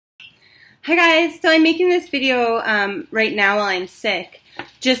Hi guys, so I'm making this video right now while I'm sick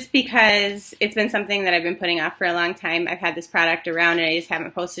just because it's been something that I've been putting off for a long time. I've had this product around and I just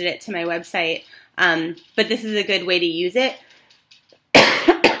haven't posted it to my website, but this is a good way to use it.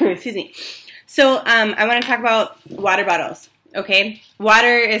 Excuse me. So I want to talk about water bottles, okay?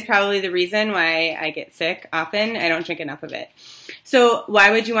 Water is probably the reason why I get sick often. I don't drink enough of it. So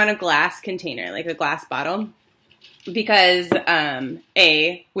why would you want a glass container, like a glass bottle? Because,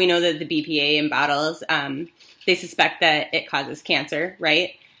 A, we know that the BPA in bottles, they suspect that it causes cancer,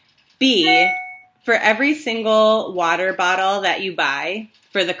 right? B, for every single water bottle that you buy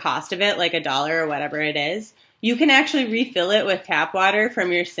for the cost of it, like $1 or whatever it is, you can actually refill it with tap water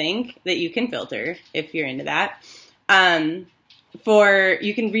from your sink that you can filter if you're into that.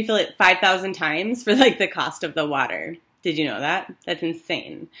 You can refill it 5,000 times for like the cost of the water. Did you know that? That's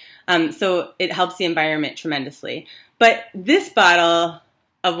insane. So it helps the environment tremendously. But this bottle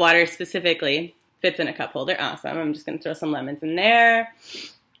of water specifically fits in a cup holder. Awesome. I'm just going to throw some lemons in there.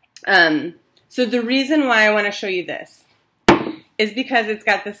 So the reason why I want to show you this is because it's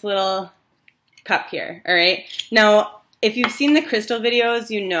got this little cup here. All right. Now, if you've seen the crystal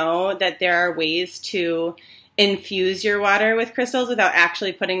videos, you know that there are ways to infuse your water with crystals without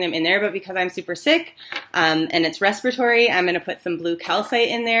actually putting them in there, but because I'm super sick and it's respiratory, I'm going to put some blue calcite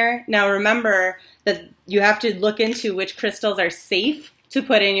in there. Now remember that you have to look into which crystals are safe to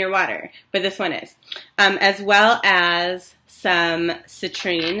put in your water, but this one is, as well as some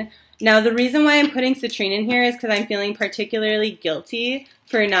citrine. Now the reason why I'm putting citrine in here is because I'm feeling particularly guilty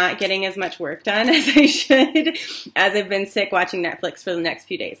for not getting as much work done as I should, as I've been sick watching Netflix for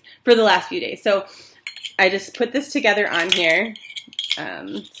the last few days. So I just put this together on here,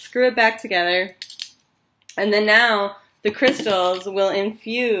 screw it back together, and then now the crystals will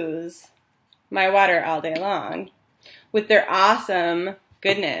infuse my water all day long with their awesome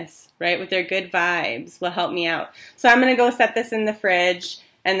goodness, right? With their good vibes will help me out. So I'm going to go set this in the fridge,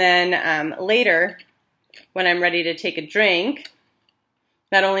 and then later, when I'm ready to take a drink,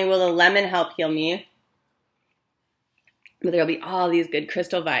 not only will the lemon help heal me, but there'll be all these good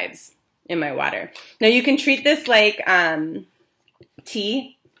crystal vibes in my water. Now you can treat this like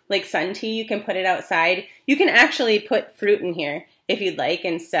tea, like sun tea. You can put it outside. You can actually put fruit in here if you'd like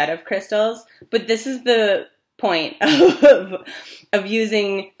instead of crystals. But this is the point of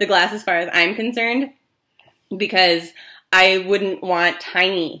using the glass as far as I'm concerned, because I wouldn't want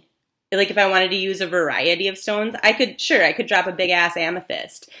tiny. Like if I wanted to use a variety of stones, I could drop a big ass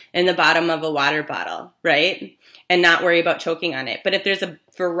amethyst in the bottom of a water bottle, right? And not worry about choking on it. But if there's a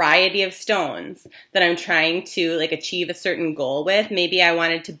variety of stones that I'm trying to like achieve a certain goal with, maybe I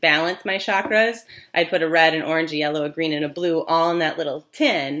wanted to balance my chakras, I'd put a red, an orange, a yellow, a green, and a blue all in that little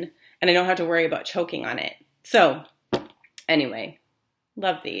tin, and I don't have to worry about choking on it. So anyway,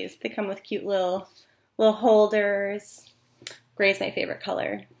 love these. They come with cute little holders. Gray's my favorite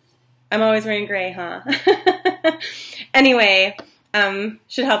color. I'm always wearing gray, huh? Anyway,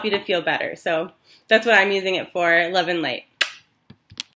 should help you to feel better. So that's what I'm using it for. Love and light.